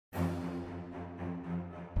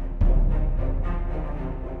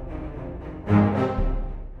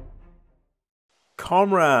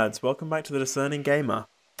Comrades, welcome back to the Discerning Gamer.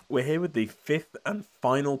 We're here with the fifth and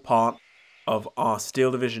final part of our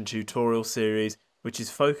Steel Division tutorial series, which is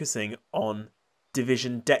focusing on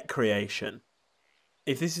Division deck creation.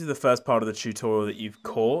 If this is the first part of the tutorial that you've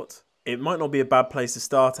caught, it might not be a bad place to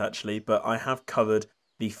start actually, but I have covered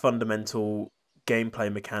the fundamental gameplay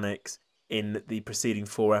mechanics in the preceding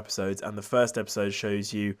 4 episodes, and the first episode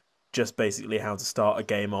shows you just basically how to start a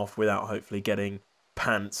game off without hopefully getting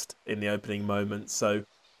pantsed in the opening moments. So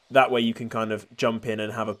that way you can kind of jump in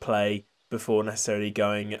and have a play before necessarily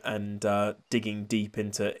going and digging deep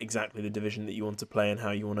into exactly the division that you want to play and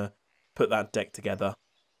how you want to put that deck together.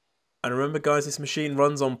 And remember guys, this machine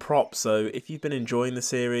runs on props, so if you've been enjoying the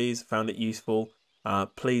series, found it useful,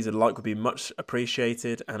 please a like would be much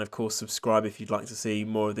appreciated, and of course subscribe if you'd like to see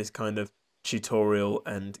more of this kind of tutorial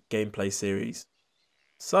and gameplay series.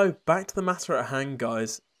 So back to the matter at hand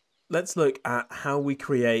guys, let's look at how we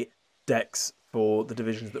create decks for the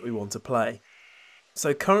divisions that we want to play.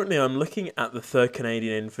 So currently I'm looking at the 3rd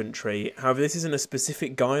Canadian Infantry. However, this isn't a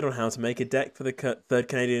specific guide on how to make a deck for the 3rd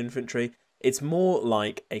Canadian Infantry. It's more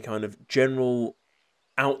like a kind of general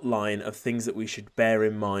outline of things that we should bear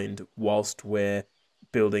in mind whilst we're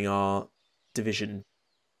building our division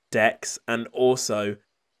decks, and also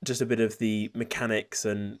just a bit of the mechanics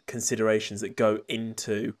and considerations that go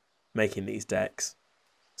into making these decks.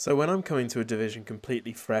 So when I'm coming to a division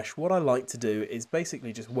completely fresh, what I like to do is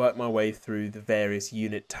basically just work my way through the various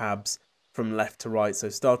unit tabs from left to right. So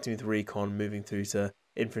starting with recon, moving through to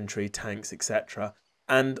infantry, tanks, etc.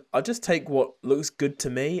 And I just take what looks good to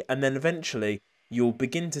me, and then eventually you'll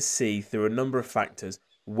begin to see through a number of factors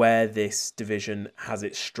where this division has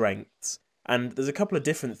its strengths. And there's a couple of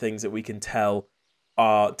different things that we can tell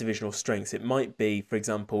are divisional strengths. It might be, for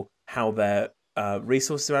example, how their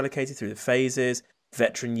resources are allocated through the phases,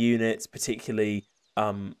 veteran units, particularly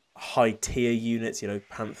high tier units, you know,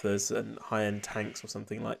 Panthers and high-end tanks or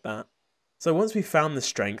something like that. So once we've found the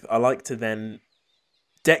strength, I like to then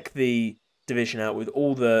deck the division out with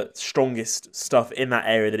all the strongest stuff in that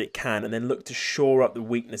area that it can, and then look to shore up the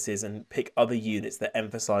weaknesses and pick other units that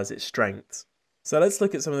emphasize its strengths. So let's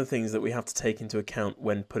look at some of the things that we have to take into account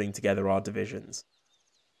when putting together our divisions.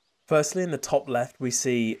 Firstly, in the top left, we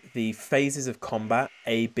see the phases of combat,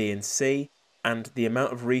 A, B, and C, and the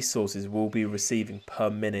amount of resources we'll be receiving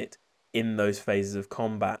per minute in those phases of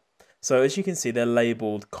combat. So as you can see, they're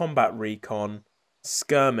labelled combat recon,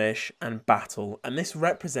 skirmish, and battle, and this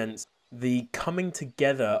represents the coming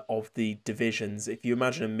together of the divisions. If you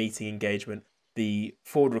imagine a meeting engagement, the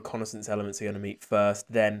forward reconnaissance elements are going to meet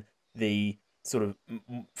first, then the sort of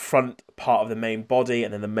front part of the main body,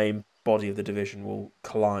 and then the main body of the division will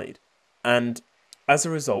collide. And as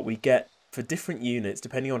a result, we get, for different units,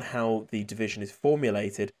 depending on how the division is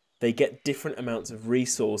formulated, they get different amounts of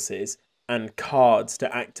resources and cards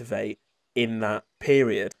to activate in that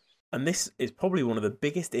period. And this is probably one of the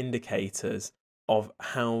biggest indicators of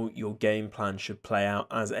how your game plan should play out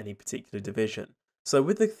as any particular division. So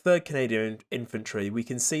with the 3rd Canadian Infantry, we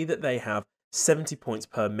can see that they have 70 points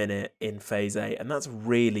per minute in Phase A, and that's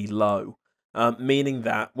really low. Meaning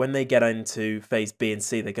that when they get into Phase B and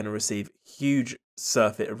C, they're going to receive huge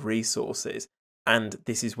surfeit of resources, and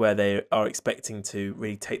this is where they are expecting to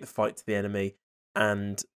really take the fight to the enemy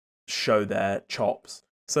and show their chops.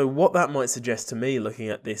 So what that might suggest to me, looking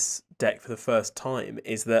at this deck for the first time,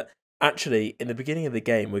 is that actually in the beginning of the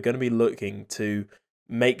game we're going to be looking to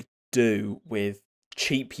make do with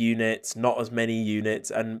cheap units, not as many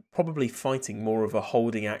units, and probably fighting more of a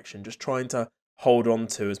holding action, just trying to hold on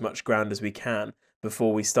to as much ground as we can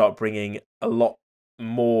before we start bringing a lot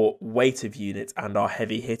more weight of units and our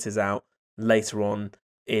heavy hitters out later on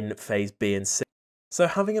in Phase B and C. So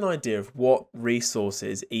having an idea of what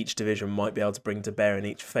resources each division might be able to bring to bear in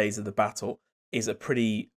each phase of the battle is a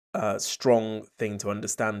pretty strong thing to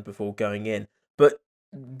understand before going in. But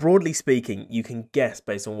broadly speaking, you can guess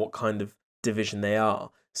based on what kind of division they are.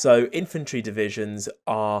 So infantry divisions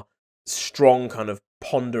are strong, kind of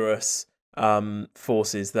ponderous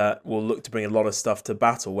forces that will look to bring a lot of stuff to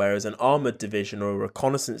battle, whereas an armoured division or a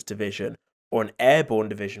reconnaissance division or an airborne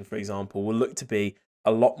division, for example, will look to be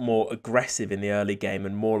a lot more aggressive in the early game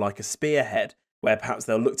and more like a spearhead, where perhaps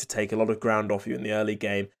they'll look to take a lot of ground off you in the early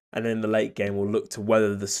game, and then in the late game will look to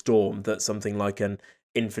weather the storm that something like an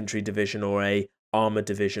infantry division or a armoured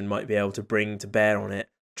division might be able to bring to bear on it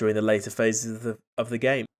during the later phases of the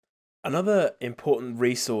game. Another important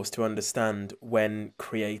resource to understand when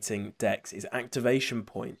creating decks is activation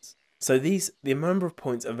points. So the number of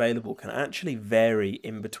points available can actually vary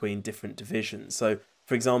in between different divisions. So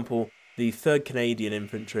for example, the 3rd Canadian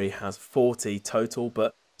Infantry has 40 total,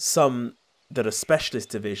 but some that are specialist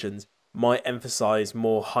divisions might emphasize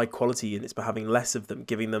more high quality units by having less of them,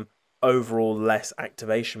 giving them overall less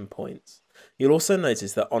activation points. You'll also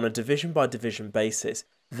notice that on a division by division basis,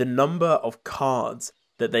 the number of cards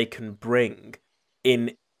that they can bring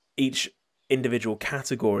in each individual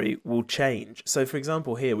category will change. So for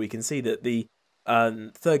example, here we can see that the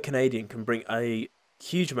 3rd Canadian can bring a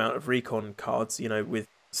huge amount of recon cards, you know, with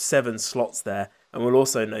 7 slots there, and we'll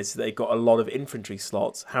also notice that they've got a lot of infantry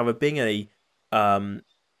slots. However, being a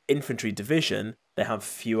infantry division, they have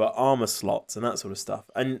fewer armor slots and that sort of stuff.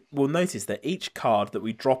 And we'll notice that each card that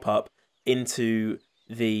we drop up into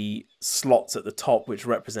the slots at the top, which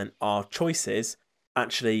represent our choices,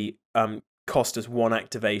 actually cost us 1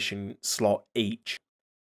 activation slot each.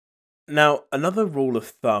 Now, another rule of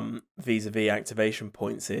thumb vis-a-vis activation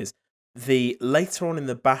points is the later on in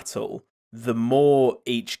the battle, the more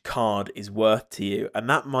each card is worth to you, and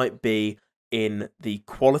that might be in the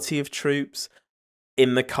quality of troops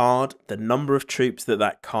in the card, the number of troops that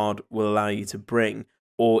that card will allow you to bring,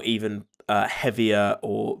 or even heavier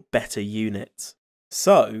or better units.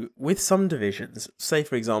 So, with some divisions, say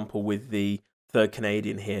for example with the 3rd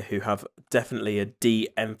Canadian here, who have definitely a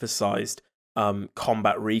de-emphasized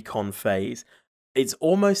combat recon phase, it's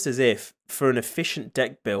almost as if for an efficient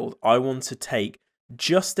deck build, I want to take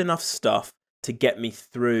just enough stuff to get me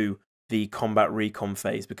through the combat recon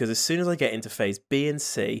phase, because as soon as I get into phase B and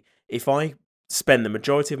C, if I spend the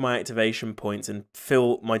majority of my activation points and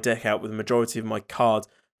fill my deck out with the majority of my cards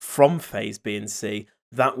from phase B and C,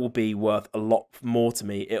 that will be worth a lot more to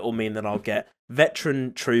me. It will mean that I'll get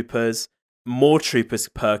veteran troopers, more troopers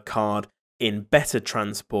per card in better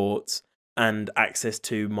transports, and access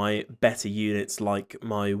to my better units like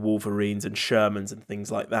my Wolverines and Shermans and things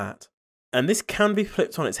like that. And this can be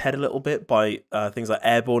flipped on its head a little bit by things like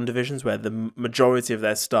airborne divisions, where the majority of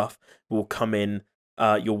their stuff will come in.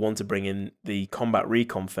 You'll want to bring in the combat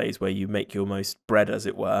recon phase where you make your most bread, as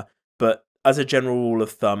it were. But as a general rule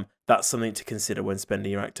of thumb, that's something to consider when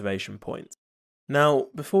spending your activation points. Now,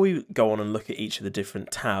 before we go on and look at each of the different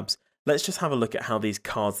tabs, let's just have a look at how these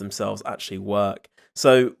cards themselves actually work.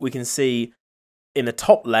 So we can see in the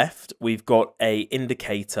top left, we've got an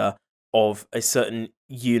indicator of a certain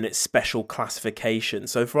unit special classification.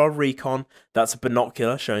 So for our recon, that's a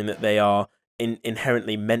binocular showing that they are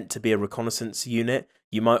inherently meant to be a reconnaissance unit.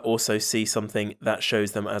 You might also see something that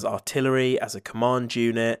shows them as artillery, as a command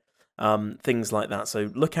unit, things like that.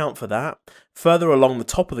 So look out for that. Further along the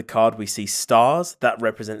top of the card, we see stars. That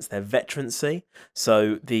represents their veterancy.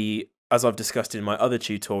 So as I've discussed in my other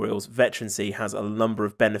tutorials, veterancy has a number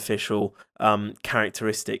of beneficial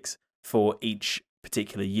characteristics for each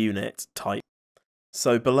particular unit type.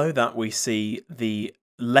 So below that, we see the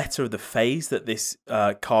letter of the phase that this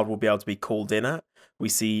card will be able to be called in at. We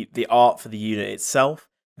see the art for the unit itself.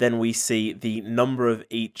 Then we see the number of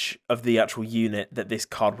each of the actual unit that this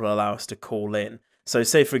card will allow us to call in. So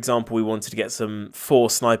say, for example, we wanted to get some 4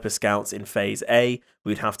 sniper scouts in phase A,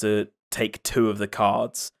 we'd have to take 2 of the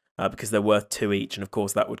cards because they're worth 2 each. And of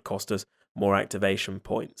course, that would cost us more activation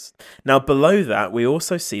points. Now, below that, we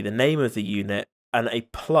also see the name of the unit and a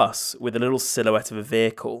plus with a little silhouette of a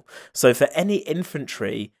vehicle. So for any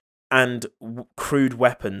infantry and crude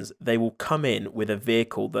weapons, they will come in with a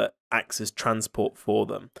vehicle that acts as transport for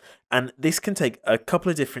them. And this can take a couple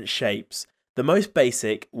of different shapes. The most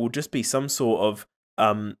basic will just be some sort of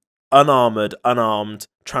unarmed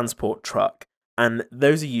transport truck. And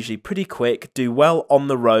those are usually pretty quick, do well on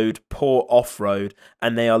the road, poor off-road,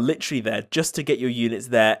 and they are literally there just to get your units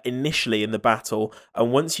there initially in the battle.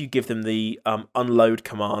 And once you give them the unload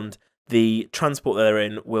command, the transport they're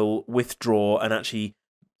in will withdraw and actually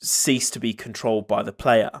cease to be controlled by the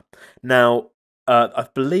player. Now, I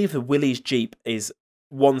believe the Willys Jeep is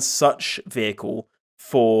one such vehicle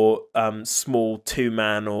for small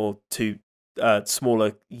 2-man or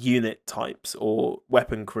smaller unit types or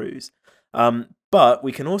weapon crews. But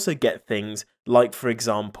we can also get things like, for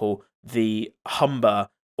example, the Humber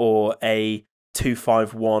or a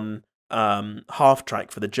 251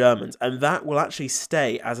 half-track for the Germans, and that will actually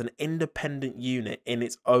stay as an independent unit in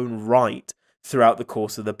its own right throughout the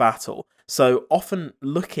course of the battle. So often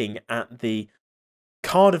looking at the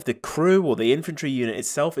card of the crew or the infantry unit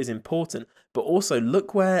itself is important, but also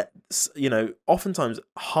look where, oftentimes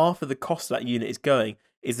half of the cost of that unit is going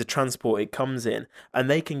is the transport it comes in, and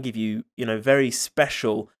they can give you, very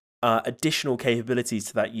special additional capabilities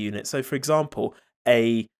to that unit. So, for example,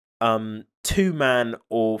 a 2-man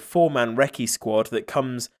or 4-man recce squad that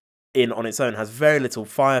comes in on its own has very little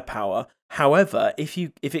firepower. However, if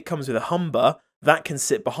it comes with a Humber, that can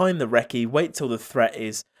sit behind the recce, wait till the threat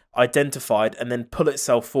is identified, and then pull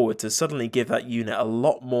itself forward to suddenly give that unit a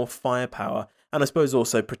lot more firepower and I suppose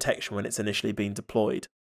also protection when it's initially being deployed.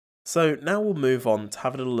 So now we'll move on to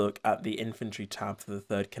having a look at the infantry tab for the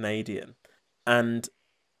 3rd Canadian. And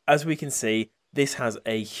as we can see, this has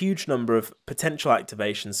a huge number of potential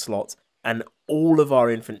activation slots, and all of our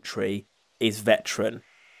infantry is veteran.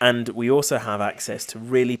 And we also have access to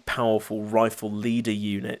really powerful rifle leader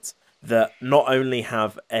units that not only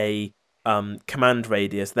have a command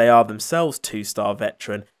radius, they are themselves 2-star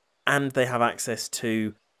veteran, and they have access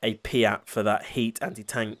to a PAT for that heat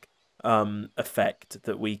anti-tank effect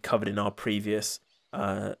that we covered in our previous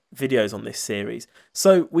videos on this series.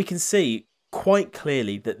 So we can see quite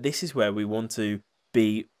clearly that this is where we want to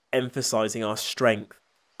be emphasising our strength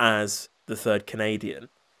as the 3rd Canadian.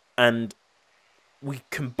 And we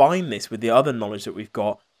combine this with the other knowledge that we've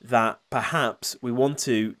got, that perhaps we want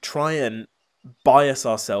to try and bias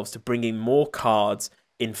ourselves to bringing more cards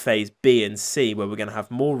in phase B and C, where we're going to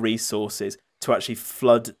have more resources to actually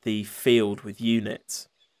flood the field with units.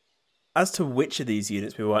 As to which of these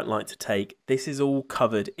units we might like to take, this is all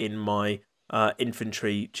covered in my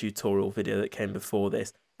infantry tutorial video that came before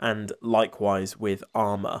this, and likewise with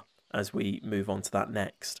armour as we move on to that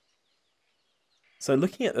next. So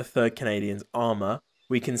looking at the 3rd Canadian's armour,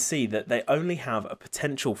 we can see that they only have a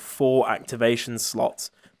potential 4 activation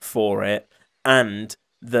slots for it, and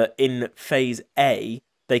that in phase A,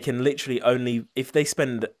 they can literally only, if they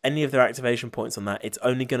spend any of their activation points on that, it's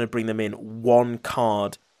only going to bring them in 1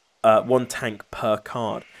 card, 1 tank per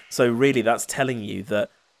card. So really that's telling you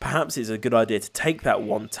that perhaps it's a good idea to take that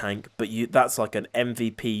 1 tank, but that's like an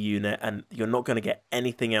MVP unit, and you're not going to get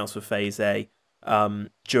anything else for phase A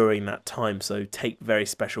during that time, so take very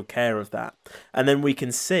special care of that. And then we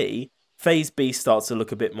can see phase B starts to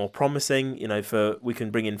look a bit more promising, you know, we can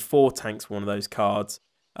bring in 4 tanks for one of those cards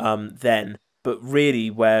then, but really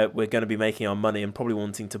where we're going to be making our money and probably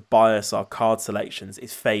wanting to bias our card selections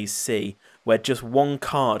is phase C, where just 1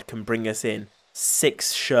 card can bring us in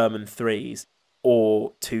 6 Sherman 3s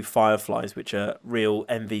or 2 Fireflies, which are real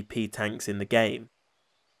MVP tanks in the game.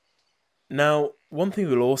 Now, one thing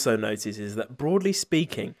we'll also notice is that, broadly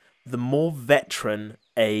speaking, the more veteran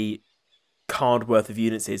a card worth of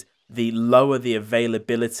units is, the lower the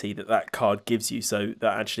availability that that card gives you. So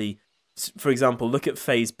that actually, for example, look at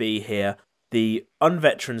phase B here. The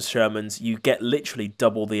unveteran Shermans, you get literally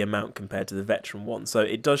double the amount compared to the veteran one. So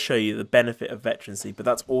it does show you the benefit of veterancy, but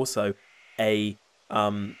that's also a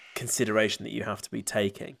consideration that you have to be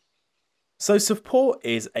taking. So support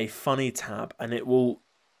is a funny tab, and it will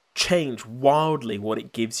change wildly what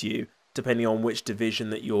it gives you depending on which division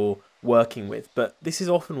that you're working with. But this is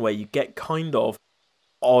often where you get kind of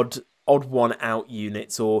odd one out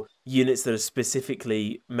units, or units that are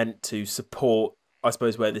specifically meant to support, I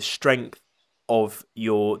suppose, where the strength of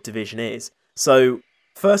your division is. So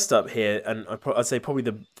first up here, and I'd say probably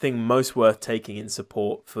the thing most worth taking in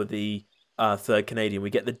support for the 3rd Canadian, we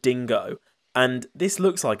get the Dingo. And this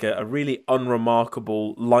looks like a really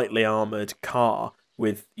unremarkable, lightly armoured car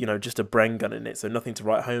with, you know, just a Bren gun in it, so nothing to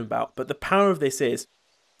write home about. But the power of this is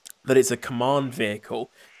that it's a command vehicle,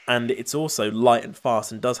 and it's also light and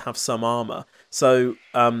fast and does have some armour. So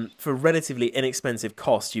for relatively inexpensive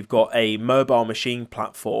cost, you've got a mobile machine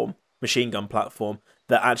gun platform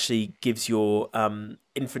that actually gives your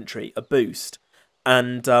infantry a boost.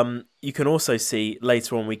 And you can also see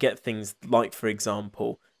later on we get things like, for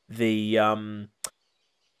example, the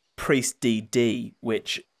Priest DD,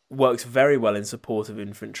 which works very well in support of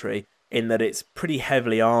infantry, in that it's pretty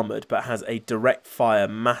heavily armoured but has a direct fire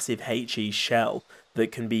massive HE shell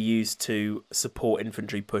that can be used to support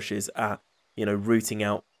infantry pushes at, you know, rooting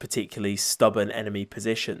out particularly stubborn enemy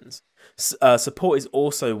positions. Support is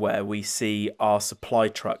also where we see our supply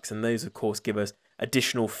trucks, and those of course give us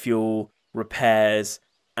additional fuel, repairs,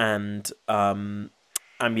 and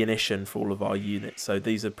ammunition for all of our units. So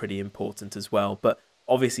these are pretty important as well, but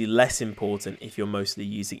obviously less important if you're mostly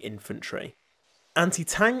using infantry.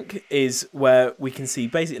 Anti-tank is where we can see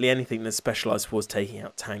basically anything that's specialised towards taking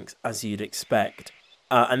out tanks, as you'd expect.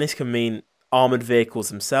 And this can mean armoured vehicles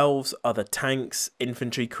themselves, other tanks,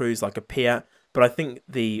 infantry crews like a PAT, but I think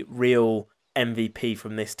the real MVP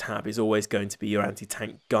from this tab is always going to be your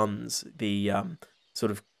anti-tank guns, the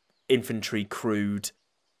sort of infantry crewed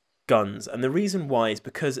guns. And the reason why is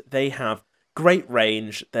because they have great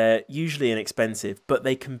range, they're usually inexpensive, but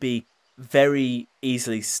they can be very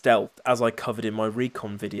easily stealthed, as I covered in my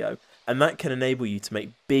recon video, and that can enable you to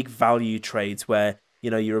make big value trades where,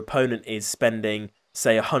 you know, your opponent is spending,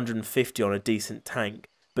 say, 150 on a decent tank,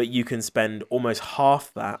 but you can spend almost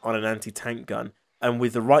half that on an anti-tank gun, and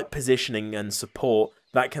with the right positioning and support,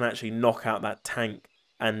 that can actually knock out that tank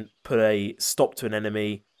and put a stop to an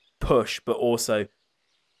enemy push, but also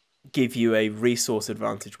give you a resource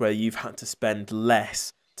advantage where you've had to spend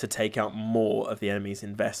less to take out more of the enemy's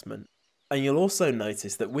investment. And you'll also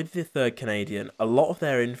notice that with the 3rd Canadian, a lot of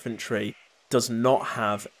their infantry does not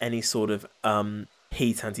have any sort of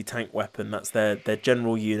heat anti-tank weapon. That's their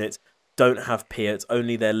general units don't have Piat,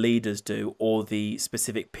 only their leaders do, or the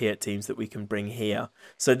specific Piat teams that we can bring here.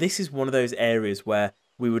 So this is one of those areas where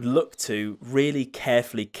we would look to really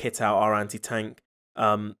carefully kit out our anti-tank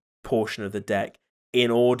portion of the deck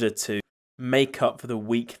in order to make up for the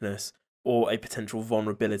weakness or a potential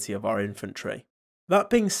vulnerability of our infantry. That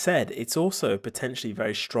being said, it's also a potentially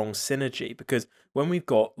very strong synergy, because when we've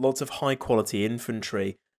got lots of high quality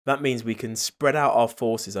infantry, that means we can spread out our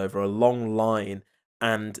forces over a long line,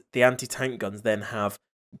 and the anti-tank guns then have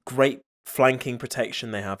great flanking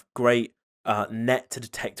protection, they have great net to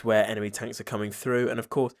detect where enemy tanks are coming through, and of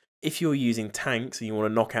course, if you're using tanks and you want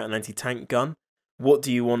to knock out an anti-tank gun, what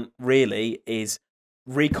do you want really is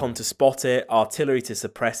recon to spot it, artillery to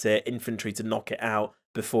suppress it, infantry to knock it out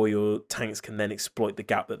before your tanks can then exploit the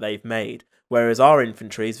gap that they've made. Whereas our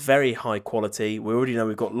infantry is very high quality. We already know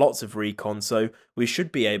we've got lots of recon, so we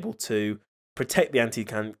should be able to protect the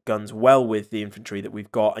anti-tank guns well with the infantry that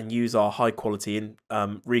we've got and use our high quality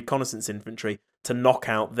reconnaissance infantry to knock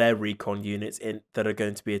out their recon units that are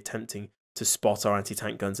going to be attempting to spot our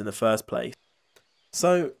anti-tank guns in the first place.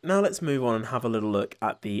 So now let's move on and have a little look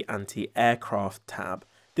at the anti-aircraft tab.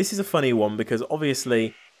 This is a funny one because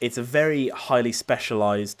obviously it's a very highly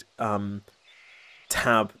specialised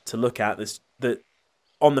tab to look at. That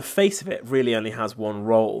on the face of it really only has one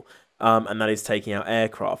role, and that is taking out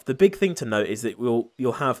aircraft. The big thing to note is that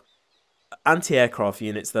you'll have anti-aircraft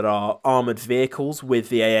units that are armoured vehicles with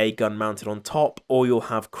the AA gun mounted on top, or you'll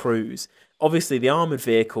have crews. Obviously the armoured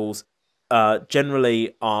vehicles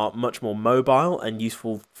generally are much more mobile and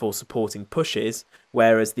useful for supporting pushes,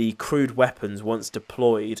 whereas the crewed weapons, once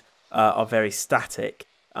deployed, are very static,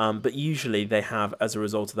 but usually they have, as a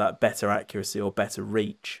result of that, better accuracy or better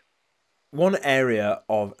reach. One area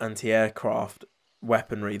of anti-aircraft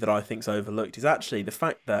weaponry that I think is overlooked is actually the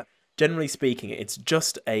fact that, generally speaking, it's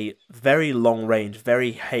just a very long range,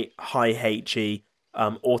 very high HE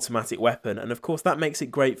automatic weapon, and of course that makes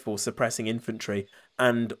it great for suppressing infantry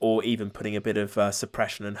and or even putting a bit of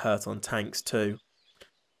suppression and hurt on tanks too.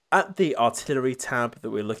 At the artillery tab that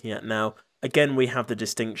we're looking at now, again we have the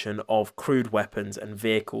distinction of crewed weapons and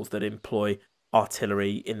vehicles that employ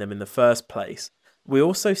artillery in them in the first place. We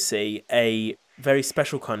also see a very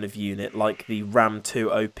special kind of unit like the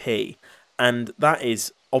RAM2 OP, and that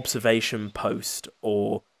is observation post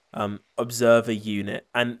or observer unit,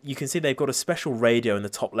 and you can see they've got a special radio in the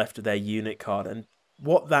top left of their unit card, and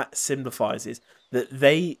what that signifies is that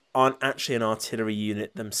they aren't actually an artillery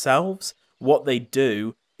unit themselves. What they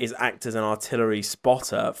do is act as an artillery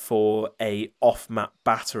spotter for a off-map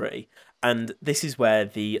battery, and this is where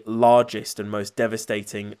the largest and most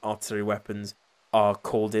devastating artillery weapons are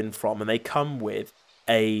called in from, and they come with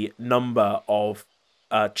a number of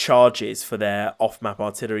charges for their off-map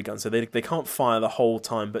artillery guns, so they can't fire the whole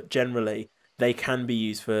time, but generally they can be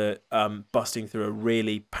used for busting through a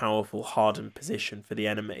really powerful hardened position for the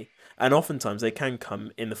enemy, and oftentimes they can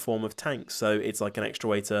come in the form of tanks, so it's like an extra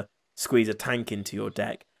way to squeeze a tank into your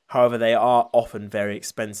deck. However, they are often very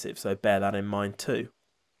expensive, so bear that in mind too.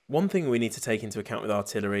 One thing we need to take into account with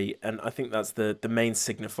artillery, and I think that's the main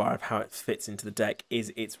signifier of how it fits into the deck,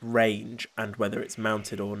 is its range and whether it's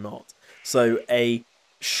mounted or not. So a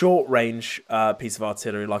short range piece of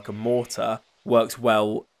artillery like a mortar works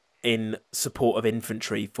well in support of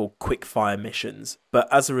infantry for quick fire missions, but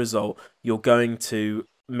as a result you're going to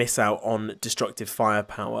miss out on destructive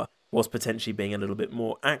firepower whilst potentially being a little bit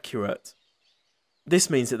more accurate.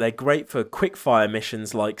 This means that they're great for quick fire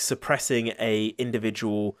missions like suppressing a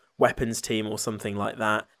individual weapons team or something like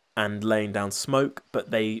that and laying down smoke,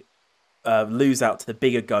 but they lose out to the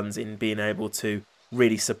bigger guns in being able to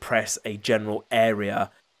really suppress a general area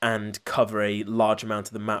and cover a large amount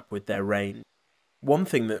of the map with their range. One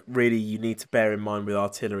thing that really you need to bear in mind with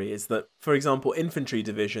artillery is that, for example, infantry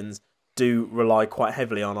divisions do rely quite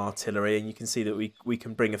heavily on artillery, and you can see that we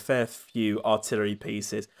can bring a fair few artillery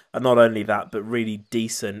pieces, and not only that, but really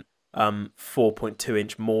decent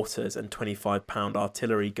 4.2-inch mortars and 25-pound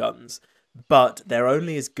artillery guns, but they're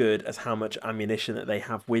only as good as how much ammunition that they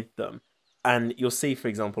have with them. And you'll see, for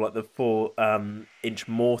example, like the 4-inch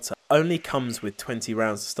mortar only comes with 20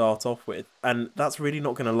 rounds to start off with, and that's really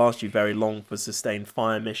not going to last you very long for sustained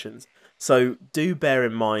fire missions. So do bear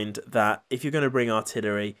in mind that if you're going to bring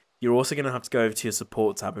artillery, you're also going to have to go over to your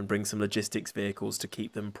support tab and bring some logistics vehicles to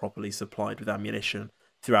keep them properly supplied with ammunition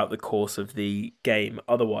throughout the course of the game.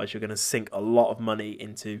 Otherwise, you're going to sink a lot of money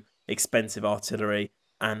into expensive artillery,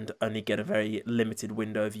 and only get a very limited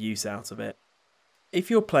window of use out of it. If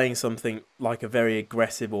you're playing something like a very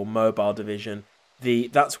aggressive or mobile division,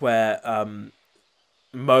 that's where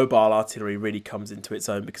mobile artillery really comes into its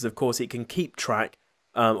own, because of course it can keep track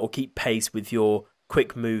or keep pace with your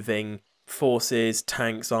quick moving forces,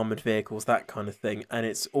 tanks, armoured vehicles, that kind of thing, and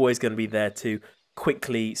it's always going to be there to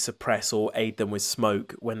quickly suppress or aid them with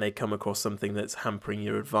smoke when they come across something that's hampering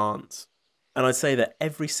your advance. And I'd say that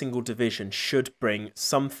every single division should bring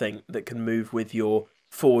something that can move with your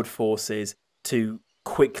forward forces to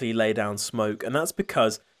quickly lay down smoke, and that's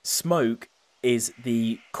because smoke is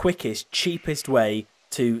the quickest, cheapest way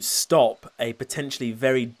to stop a potentially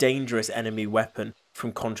very dangerous enemy weapon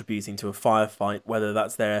from contributing to a firefight, whether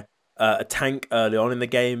that's a tank early on in the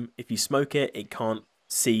game. If you smoke it, it can't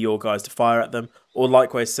see your guys to fire at them, or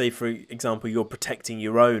likewise, say for example you're protecting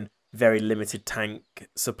your own very limited tank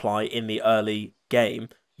supply in the early game,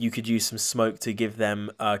 you could use some smoke to give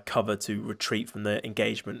them cover to retreat from the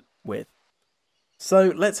engagement with.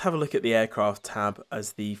 So let's have a look at the aircraft tab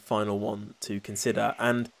as the final one to consider.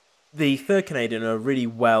 And the 3rd Canadian are really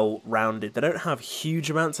well rounded. They don't have huge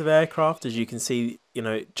amounts of aircraft, as you can see.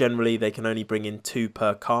 Generally they can only bring in 2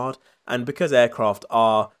 per card, and because aircraft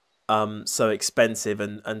are so expensive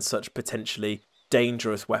and such potentially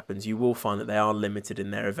dangerous weapons, you will find that they are limited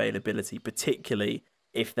in their availability, particularly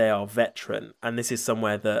if they are veteran. And this is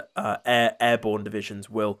somewhere that airborne divisions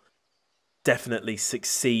will definitely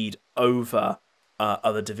succeed over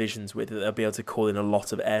other divisions with. They'll be able to call in a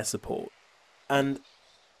lot of air support. And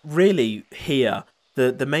really here,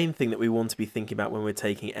 the main thing that we want to be thinking about when we're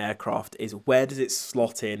taking aircraft is where does it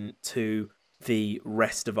slot in to the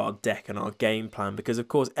rest of our deck and our game plan, because of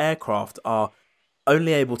course aircraft are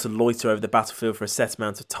only able to loiter over the battlefield for a set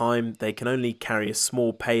amount of time. They can only carry a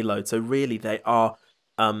small payload, so really they are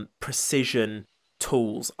precision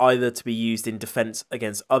tools, either to be used in defense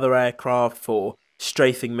against other aircraft for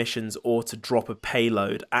strafing missions or to drop a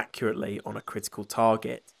payload accurately on a critical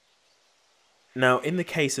target. Now, in the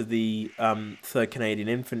case of the 3rd Canadian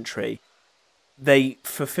Infantry, they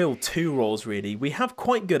fulfill 2 roles really. We have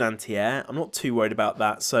quite good anti-air, I'm not too worried about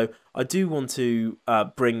that, so I do want to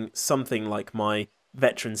bring something like my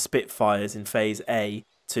veteran Spitfires in Phase A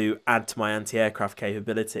to add to my anti-aircraft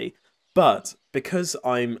capability. But because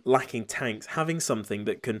I'm lacking tanks, having something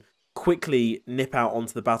that can quickly nip out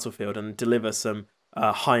onto the battlefield and deliver some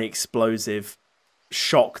high explosive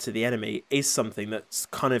shock to the enemy is something that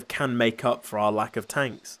kind of can make up for our lack of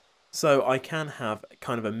tanks. So I can have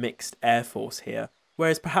kind of a mixed air force here,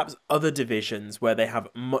 whereas perhaps other divisions where they have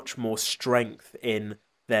much more strength in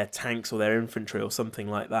their tanks or their infantry or something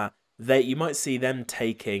like that, you might see them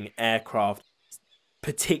taking aircraft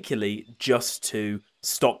particularly just to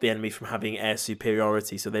stop the enemy from having air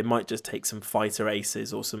superiority. So they might just take some fighter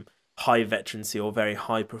aces or some high veterancy or very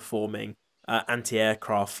high performing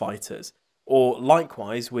anti-aircraft fighters. Or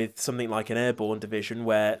likewise with something like an airborne division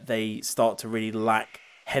where they start to really lack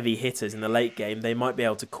heavy hitters in the late game, they might be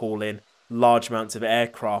able to call in large amounts of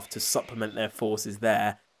aircraft to supplement their forces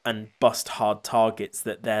there and bust hard targets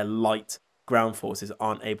that their light ground forces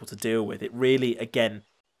aren't able to deal with. It really, again,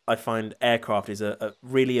 I find aircraft is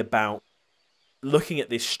really about looking at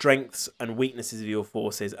the strengths and weaknesses of your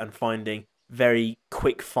forces and finding very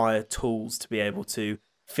quick fire tools to be able to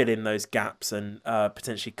fill in those gaps and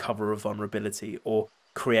potentially cover a vulnerability or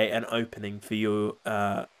create an opening for your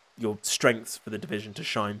strengths for the division to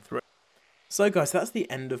shine through. So guys, that's the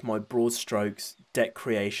end of my broad strokes deck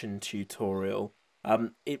creation tutorial.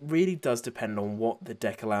 It really does depend on what the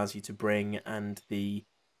deck allows you to bring and the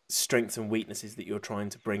strengths and weaknesses that you're trying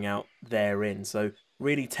to bring out therein. So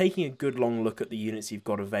really taking a good long look at the units you've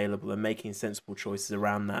got available and making sensible choices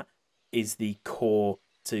around that is the core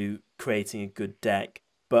to creating a good deck.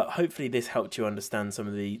 But hopefully this helped you understand some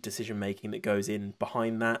of the decision making that goes in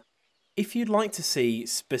behind that. If you'd like to see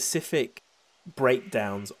specific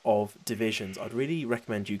breakdowns of divisions, I'd really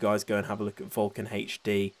recommend you guys go and have a look at Vulcan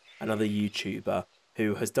HD, another YouTuber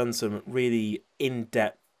who has done some really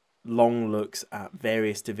in-depth long looks at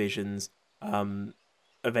various divisions,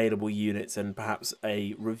 available units, and perhaps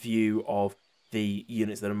a review of the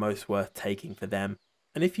units that are most worth taking for them.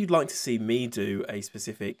 And if you'd like to see me do a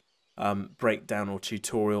specific breakdown or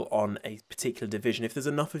tutorial on a particular division, if there's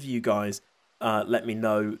enough of you guys, let me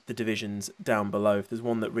know the divisions down below. If there's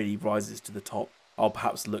one that really rises to the top, I'll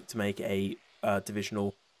perhaps look to make a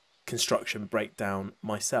divisional construction breakdown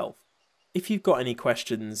myself. If you've got any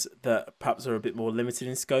questions that perhaps are a bit more limited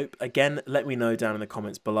in scope, again, let me know down in the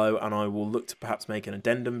comments below and I will look to perhaps make an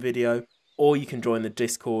addendum video, or you can join the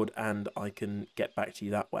Discord and I can get back to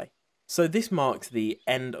you that way. So this marks the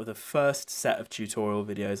end of the first set of tutorial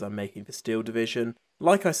videos I'm making for Steel Division.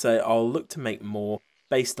 Like I say, I'll look to make more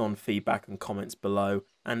based on feedback and comments below,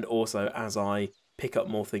 and also as I pick up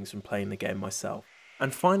more things from playing the game myself.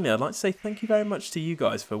 And finally, I'd like to say thank you very much to you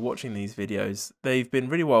guys for watching these videos. They've been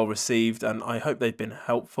really well received and I hope they've been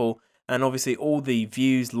helpful. And obviously all the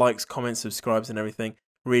views, likes, comments, subscribes and everything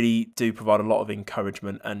really do provide a lot of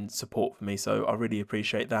encouragement and support for me. So I really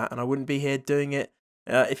appreciate that, and I wouldn't be here doing it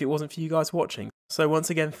if it wasn't for you guys watching. So once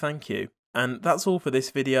again, thank you. And that's all for this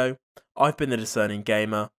video. I've been the Discerning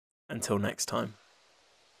Gamer. Until next time.